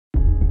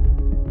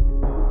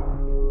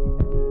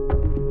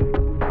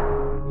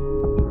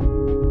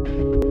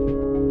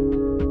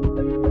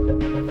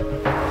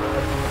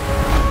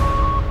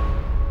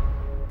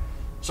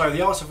So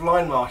the art of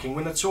line marking,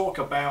 we're going to talk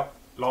about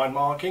line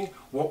marking,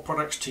 what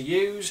products to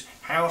use,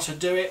 how to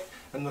do it,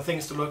 and the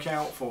things to look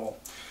out for.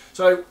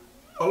 So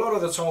a lot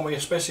of the time we are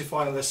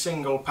specifying the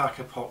single pack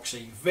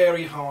epoxy,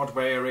 very hard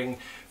wearing,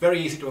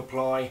 very easy to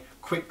apply,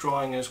 quick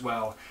drying as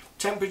well.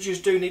 Temperatures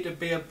do need to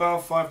be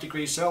above 5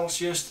 degrees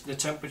Celsius, the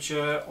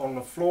temperature on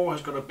the floor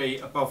has got to be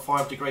above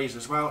 5 degrees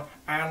as well,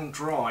 and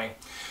dry.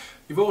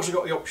 You've also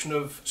got the option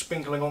of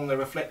sprinkling on the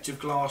reflective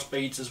glass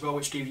beads as well,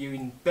 which give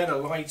you better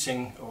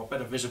lighting, or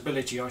better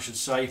visibility I should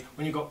say,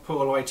 when you've got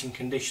poor lighting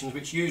conditions,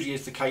 which usually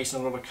is the case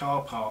in a lot of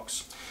car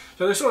parks.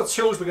 So the sort of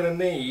tools we're going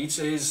to need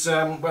is,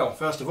 well,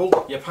 first of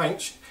all, your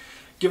paint.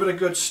 Give it a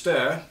good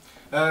stir.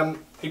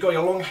 You've got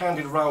your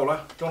long-handled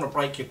roller, don't want to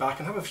break your back,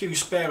 and have a few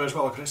spare as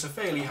well because it's a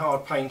fairly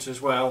hard paint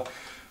as well.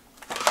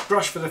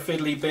 Brush for the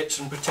fiddly bits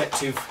and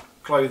protective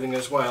clothing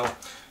as well.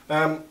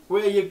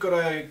 Where you've got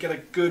to get a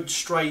good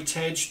straight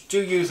edge,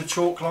 do use a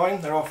chalk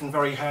line, they're often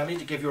very handy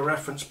to give you a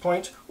reference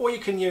point, or you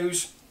can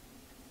use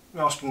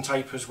masking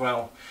tape as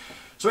well.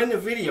 So in the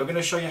video I'm going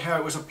to show you how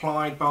it was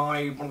applied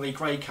by one of the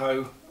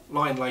Graco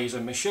line laser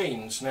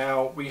machines.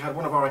 Now, we had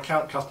one of our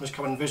account customers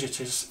come and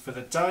visit us for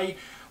the day.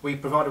 We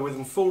provided with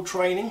them full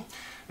training,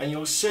 and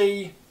you'll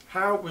see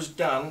how it was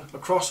done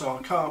across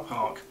our car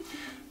park.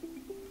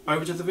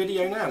 Over to the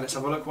video now, let's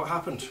have a look what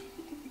happened.